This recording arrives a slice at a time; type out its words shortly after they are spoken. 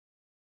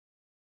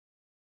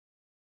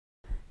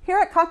Here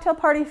at Cocktail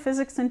Party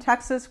Physics in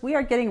Texas, we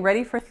are getting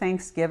ready for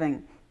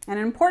Thanksgiving. And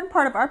an important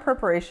part of our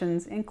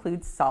preparations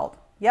includes salt.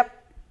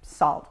 Yep,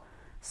 salt.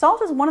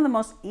 Salt is one of the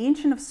most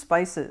ancient of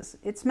spices.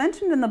 It's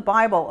mentioned in the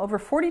Bible over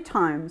 40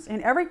 times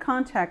in every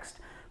context,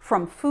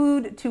 from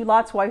food to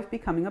Lot's wife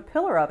becoming a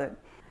pillar of it.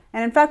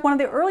 And in fact, one of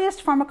the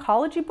earliest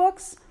pharmacology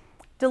books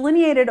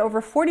delineated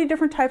over 40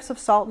 different types of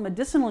salt and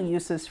medicinal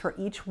uses for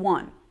each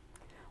one.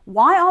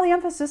 Why all the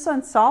emphasis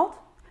on salt?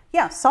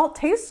 Yeah, salt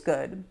tastes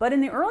good, but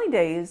in the early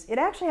days, it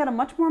actually had a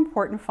much more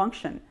important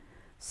function.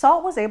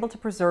 Salt was able to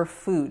preserve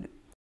food.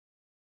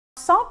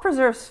 Salt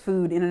preserves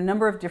food in a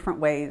number of different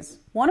ways.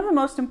 One of the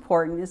most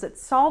important is that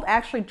salt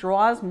actually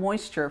draws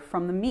moisture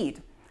from the meat.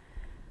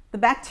 The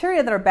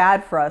bacteria that are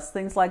bad for us,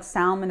 things like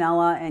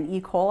Salmonella and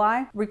E.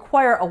 coli,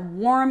 require a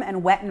warm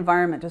and wet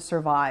environment to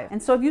survive.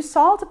 And so if you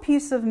salt a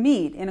piece of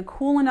meat in a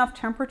cool enough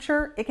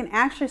temperature, it can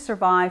actually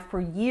survive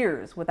for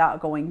years without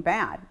going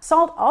bad.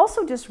 Salt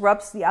also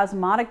disrupts the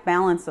osmotic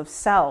balance of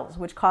cells,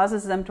 which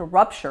causes them to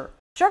rupture.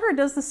 Sugar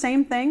does the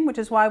same thing, which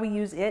is why we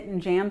use it in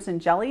jams and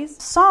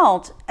jellies.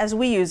 Salt, as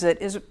we use it,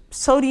 is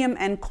sodium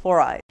and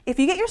chloride. If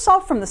you get your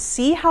salt from the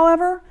sea,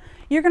 however,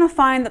 you're going to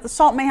find that the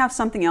salt may have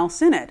something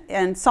else in it.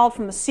 And salt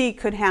from the sea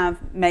could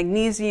have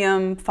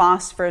magnesium,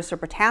 phosphorus, or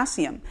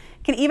potassium.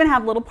 It can even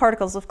have little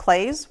particles of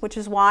clays, which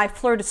is why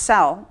fleur de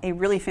sel, a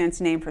really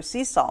fancy name for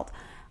sea salt,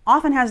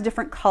 often has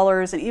different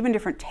colors and even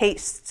different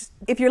tastes.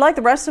 If you're like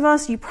the rest of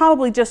us, you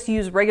probably just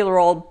use regular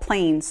old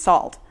plain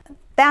salt.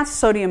 That's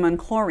sodium and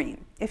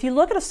chlorine. If you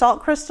look at a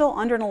salt crystal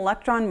under an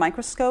electron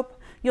microscope,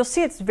 you'll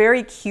see it's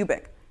very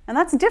cubic. And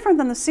that's different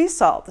than the sea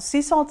salt. The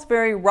sea salt's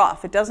very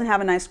rough. It doesn't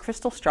have a nice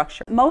crystal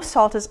structure. Most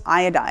salt is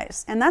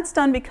iodized, and that's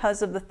done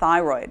because of the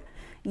thyroid.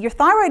 Your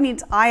thyroid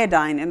needs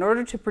iodine in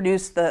order to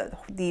produce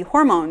the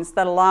hormones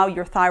that allow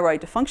your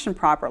thyroid to function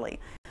properly.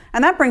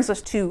 And that brings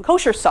us to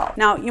kosher salt.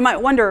 Now, you might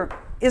wonder,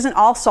 isn't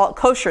all salt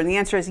kosher? And the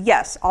answer is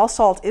yes, all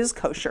salt is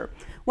kosher.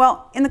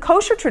 Well, in the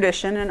kosher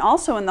tradition and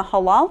also in the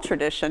halal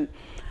tradition,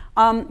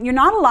 you're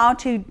not allowed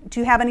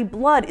to have any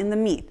blood in the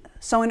meat.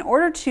 So in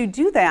order to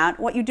do that,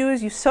 what you do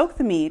is you soak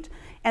the meat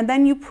and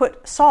then you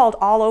put salt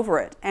all over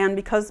it. And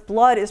because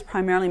blood is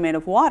primarily made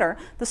of water,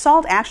 the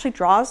salt actually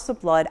draws the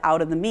blood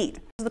out of the meat.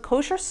 The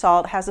kosher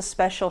salt has a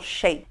special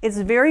shape. It's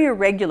very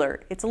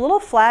irregular. It's a little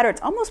flatter. It's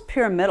almost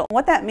pyramidal.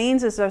 What that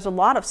means is there's a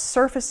lot of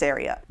surface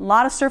area. A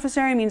lot of surface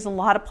area means a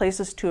lot of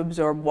places to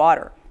absorb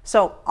water.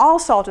 So all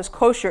salt is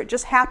kosher. It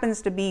just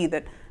happens to be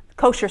that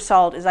kosher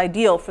salt is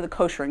ideal for the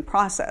koshering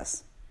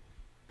process.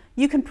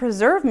 You can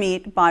preserve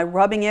meat by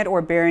rubbing it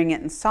or burying it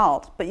in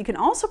salt, but you can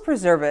also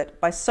preserve it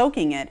by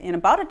soaking it in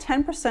about a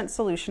 10%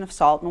 solution of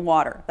salt and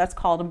water. That's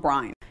called a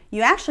brine.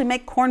 You actually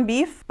make corned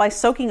beef by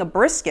soaking a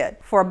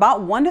brisket for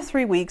about 1 to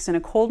 3 weeks in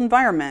a cold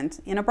environment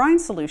in a brine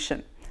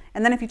solution.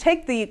 And then if you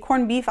take the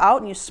corned beef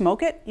out and you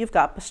smoke it, you've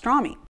got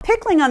pastrami.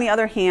 Pickling, on the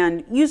other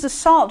hand, uses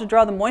salt to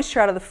draw the moisture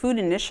out of the food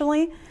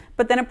initially,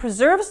 but then it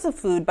preserves the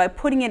food by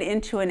putting it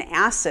into an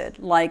acid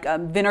like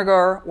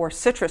vinegar or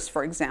citrus,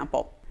 for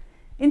example.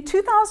 In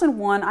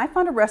 2001, I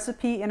found a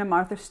recipe in a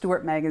Martha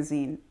Stewart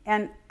magazine,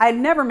 and I'd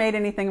never made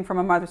anything from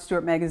a Martha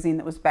Stewart magazine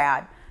that was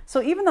bad.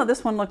 So even though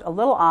this one looked a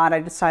little odd, I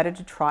decided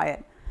to try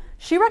it.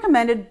 She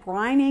recommended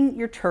brining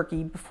your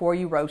turkey before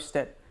you roast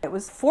it. It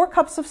was 4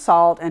 cups of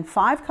salt and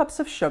 5 cups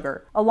of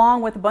sugar,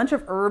 along with a bunch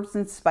of herbs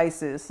and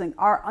spices, like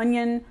our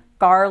onion,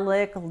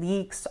 garlic,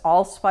 leeks,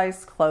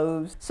 allspice,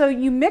 cloves. So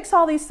you mix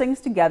all these things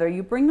together,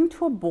 you bring them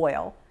to a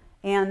boil,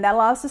 and that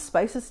allows the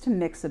spices to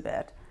mix a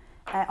bit.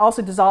 It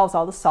also dissolves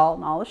all the salt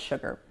and all the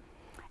sugar.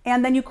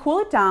 And then you cool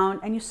it down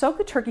and you soak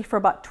the turkey for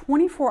about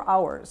 24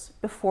 hours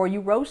before you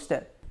roast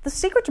it. The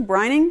secret to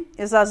brining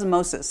is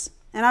osmosis.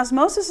 And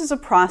osmosis is a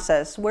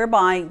process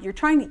whereby you're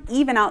trying to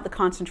even out the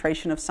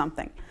concentration of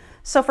something.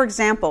 So for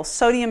example,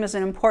 sodium is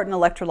an important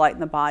electrolyte in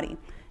the body.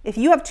 If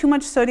you have too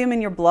much sodium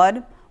in your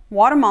blood,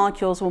 water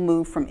molecules will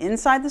move from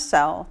inside the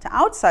cell to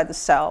outside the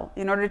cell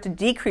in order to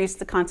decrease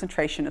the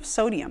concentration of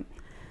sodium.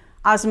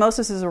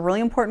 Osmosis is a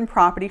really important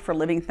property for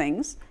living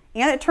things.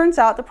 And it turns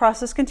out the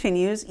process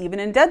continues even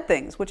in dead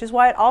things, which is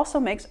why it also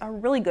makes a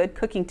really good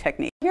cooking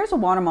technique. Here's a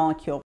water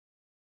molecule.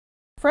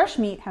 Fresh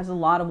meat has a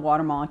lot of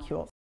water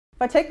molecules.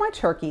 If I take my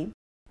turkey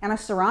and I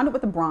surround it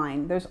with a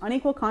brine, there's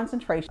unequal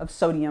concentration of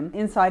sodium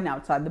inside and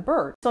outside the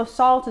bird. So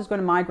salt is going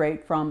to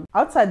migrate from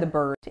outside the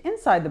bird to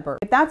inside the bird.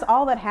 If that's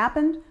all that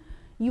happened,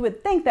 you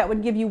would think that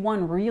would give you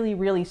one really,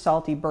 really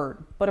salty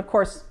bird. But of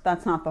course,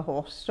 that's not the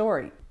whole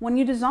story. When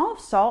you dissolve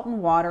salt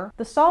in water,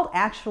 the salt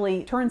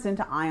actually turns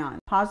into ions,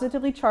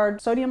 positively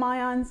charged sodium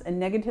ions and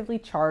negatively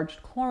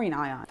charged chlorine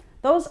ions.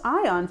 Those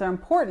ions are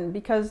important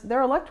because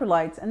they're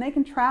electrolytes and they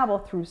can travel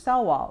through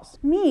cell walls.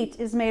 Meat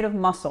is made of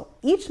muscle.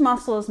 Each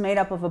muscle is made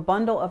up of a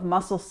bundle of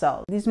muscle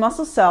cells. These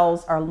muscle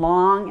cells are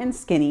long and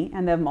skinny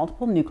and they have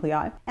multiple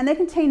nuclei, and they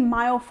contain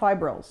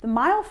myofibrils. The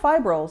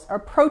myofibrils are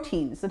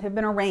proteins that have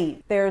been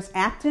arranged. There's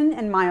actin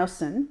and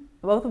myosin,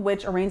 both of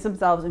which arrange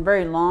themselves in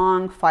very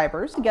long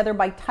fibers together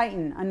by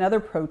titin, another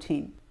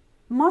protein.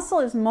 Muscle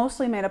is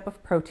mostly made up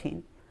of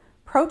protein.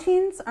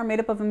 Proteins are made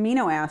up of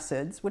amino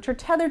acids, which are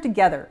tethered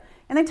together,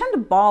 and they tend to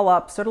ball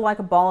up, sort of like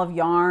a ball of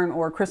yarn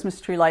or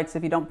Christmas tree lights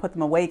if you don't put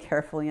them away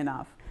carefully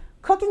enough.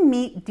 Cooking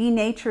meat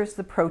denatures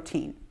the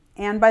protein,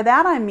 and by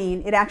that I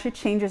mean it actually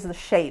changes the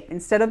shape.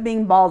 Instead of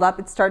being balled up,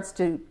 it starts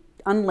to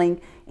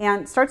unlink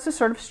and starts to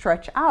sort of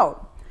stretch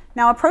out.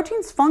 Now, a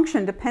protein's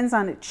function depends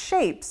on its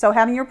shape, so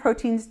having your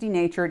proteins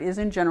denatured is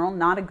in general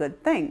not a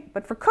good thing.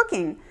 But for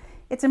cooking,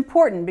 it's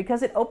important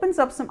because it opens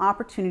up some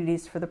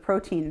opportunities for the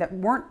protein that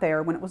weren't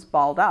there when it was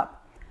balled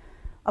up.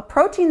 A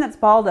protein that's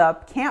balled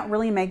up can't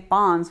really make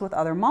bonds with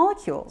other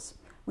molecules.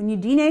 When you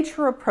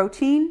denature a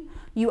protein,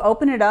 you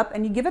open it up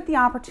and you give it the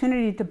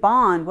opportunity to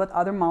bond with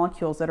other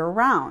molecules that are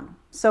around.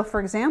 So for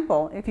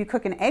example, if you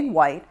cook an egg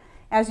white,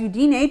 as you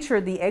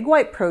denature the egg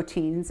white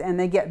proteins and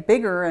they get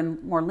bigger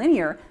and more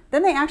linear,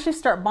 then they actually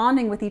start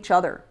bonding with each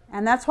other.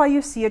 And that's why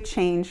you see a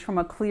change from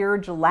a clear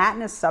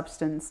gelatinous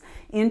substance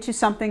into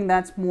something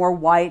that's more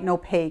white and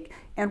opaque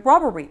and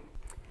rubbery.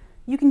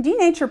 You can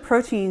denature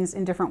proteins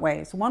in different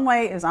ways. One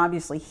way is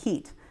obviously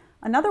heat.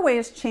 Another way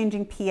is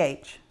changing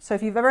pH. So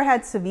if you've ever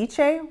had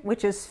ceviche,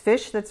 which is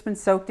fish that's been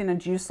soaked in a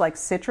juice like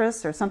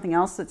citrus or something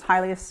else that's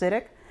highly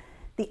acidic,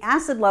 the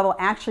acid level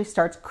actually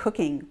starts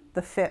cooking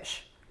the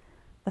fish.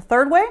 The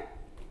third way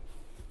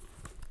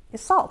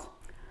is salt.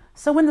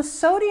 So when the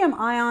sodium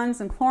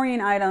ions and chlorine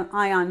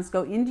ions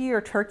go into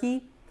your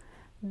turkey,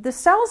 the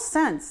cells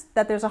sense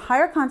that there's a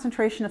higher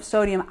concentration of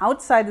sodium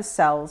outside the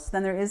cells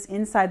than there is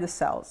inside the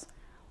cells.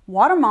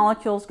 Water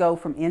molecules go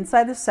from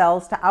inside the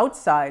cells to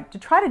outside to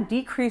try to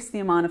decrease the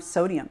amount of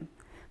sodium.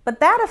 But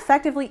that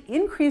effectively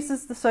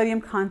increases the sodium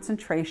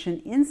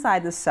concentration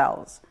inside the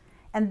cells.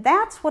 And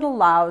that's what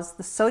allows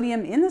the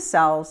sodium in the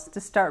cells to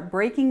start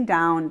breaking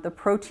down the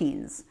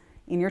proteins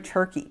in your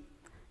turkey.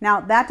 Now,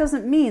 that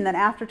doesn't mean that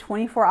after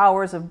 24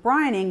 hours of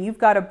brining, you've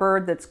got a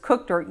bird that's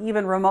cooked or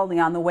even remotely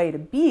on the way to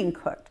being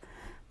cooked.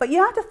 But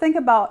you have to think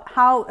about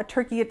how a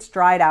turkey gets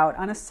dried out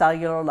on a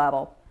cellular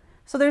level.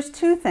 So there's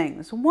two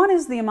things. One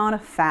is the amount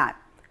of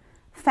fat.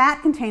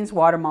 Fat contains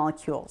water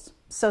molecules.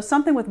 So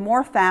something with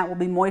more fat will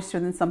be moister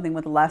than something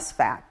with less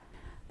fat.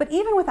 But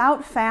even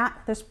without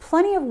fat, there's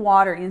plenty of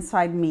water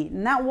inside meat,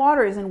 and that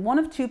water is in one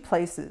of two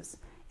places.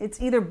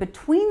 It's either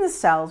between the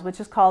cells, which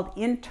is called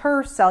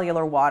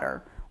intercellular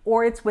water,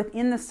 or it's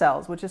within the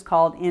cells, which is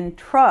called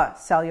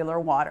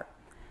intracellular water.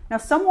 Now,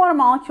 some water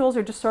molecules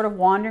are just sort of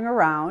wandering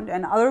around,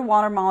 and other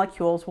water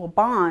molecules will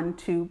bond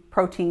to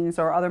proteins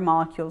or other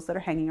molecules that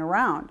are hanging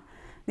around.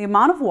 The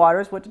amount of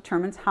water is what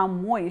determines how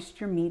moist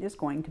your meat is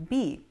going to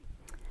be.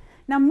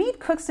 Now, meat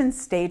cooks in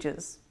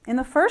stages. In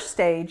the first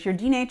stage, you're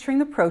denaturing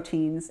the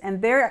proteins,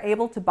 and they're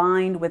able to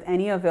bind with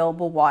any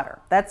available water.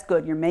 That's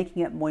good, you're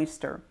making it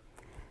moister.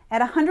 At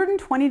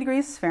 120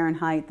 degrees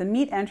Fahrenheit, the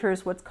meat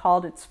enters what's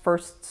called its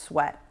first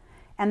sweat.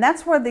 And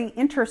that's where the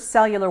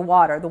intercellular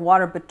water, the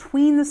water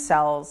between the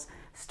cells,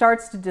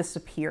 starts to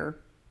disappear.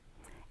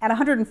 At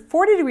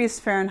 140 degrees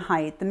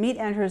Fahrenheit, the meat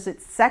enters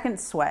its second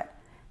sweat.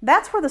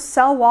 That's where the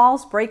cell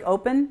walls break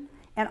open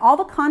and all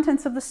the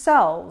contents of the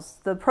cells,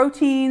 the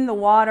protein, the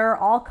water,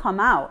 all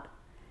come out.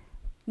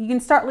 You can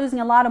start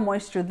losing a lot of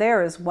moisture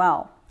there as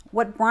well.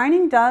 What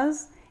brining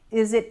does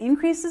is it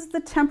increases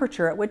the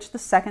temperature at which the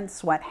second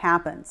sweat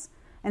happens.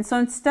 And so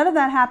instead of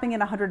that happening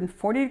at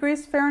 140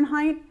 degrees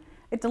Fahrenheit,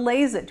 it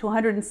delays it to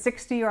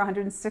 160 or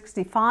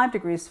 165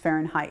 degrees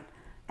Fahrenheit.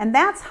 And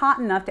that's hot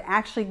enough to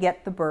actually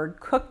get the bird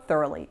cooked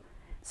thoroughly.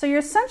 So you're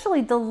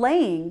essentially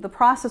delaying the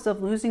process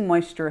of losing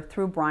moisture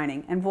through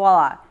brining, and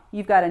voila,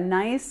 you've got a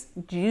nice,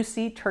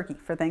 juicy turkey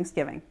for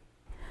Thanksgiving.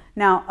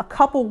 Now, a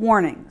couple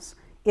warnings.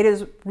 It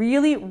is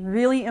really,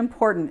 really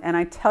important, and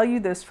I tell you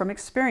this from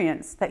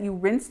experience, that you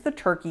rinse the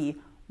turkey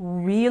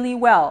really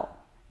well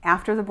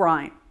after the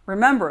brine.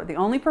 Remember, the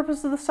only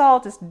purpose of the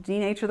salt is to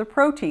denature the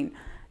protein,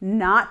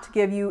 not to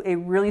give you a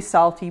really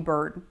salty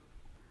bird.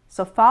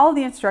 So follow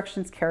the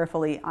instructions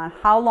carefully on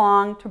how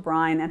long to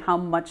brine and how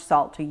much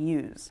salt to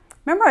use.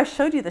 Remember I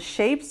showed you the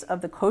shapes of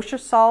the kosher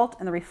salt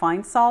and the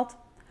refined salt?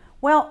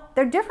 Well,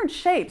 they're different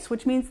shapes,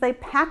 which means they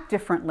pack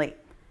differently.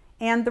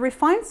 And the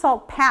refined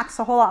salt packs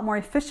a whole lot more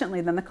efficiently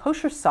than the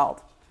kosher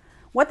salt.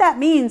 What that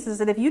means is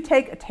that if you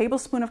take a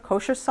tablespoon of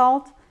kosher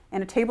salt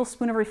and a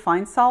tablespoon of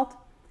refined salt,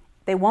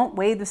 they won't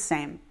weigh the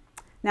same.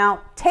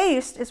 Now,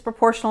 taste is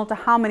proportional to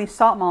how many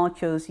salt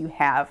molecules you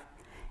have.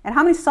 And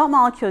how many salt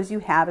molecules you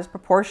have is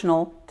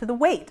proportional to the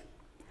weight.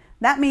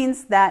 That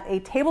means that a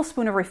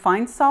tablespoon of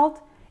refined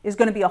salt is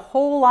going to be a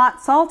whole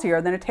lot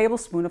saltier than a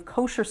tablespoon of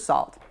kosher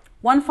salt.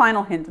 One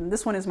final hint, and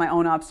this one is my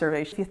own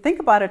observation. If you think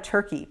about a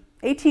turkey,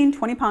 18,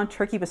 20-pound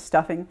turkey with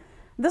stuffing,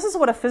 this is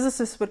what a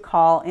physicist would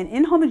call an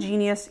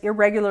inhomogeneous,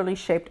 irregularly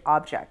shaped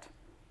object.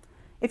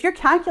 If you're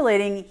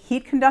calculating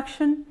heat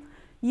conduction,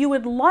 you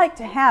would like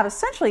to have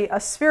essentially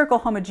a spherical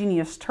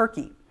homogeneous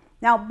turkey.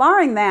 Now,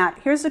 barring that,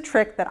 here's a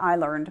trick that I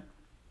learned.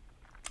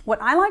 What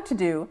I like to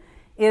do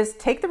is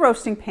take the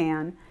roasting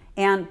pan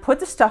and put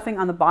the stuffing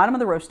on the bottom of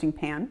the roasting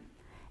pan,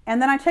 and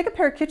then I take a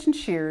pair of kitchen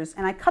shears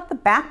and I cut the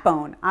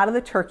backbone out of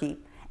the turkey,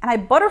 and I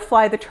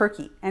butterfly the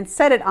turkey and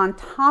set it on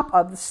top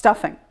of the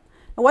stuffing.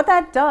 And what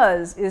that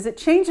does is it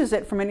changes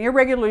it from an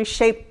irregularly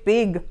shaped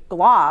big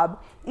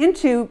glob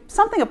into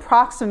something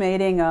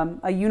approximating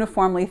a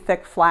uniformly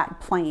thick flat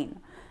plane.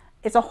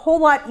 It's a whole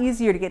lot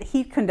easier to get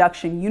heat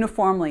conduction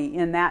uniformly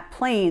in that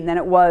plane than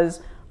it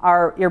was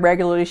our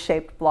irregularly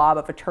shaped blob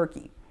of a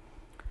turkey.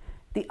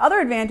 The other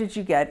advantage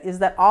you get is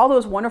that all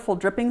those wonderful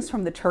drippings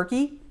from the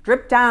turkey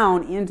drip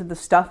down into the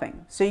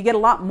stuffing. So you get a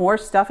lot more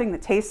stuffing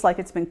that tastes like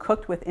it's been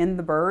cooked within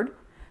the bird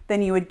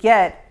than you would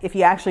get if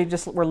you actually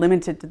just were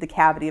limited to the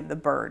cavity of the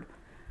bird.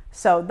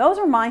 So those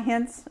are my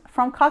hints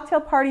from Cocktail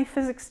Party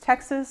Physics,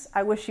 Texas.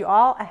 I wish you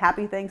all a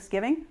happy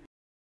Thanksgiving.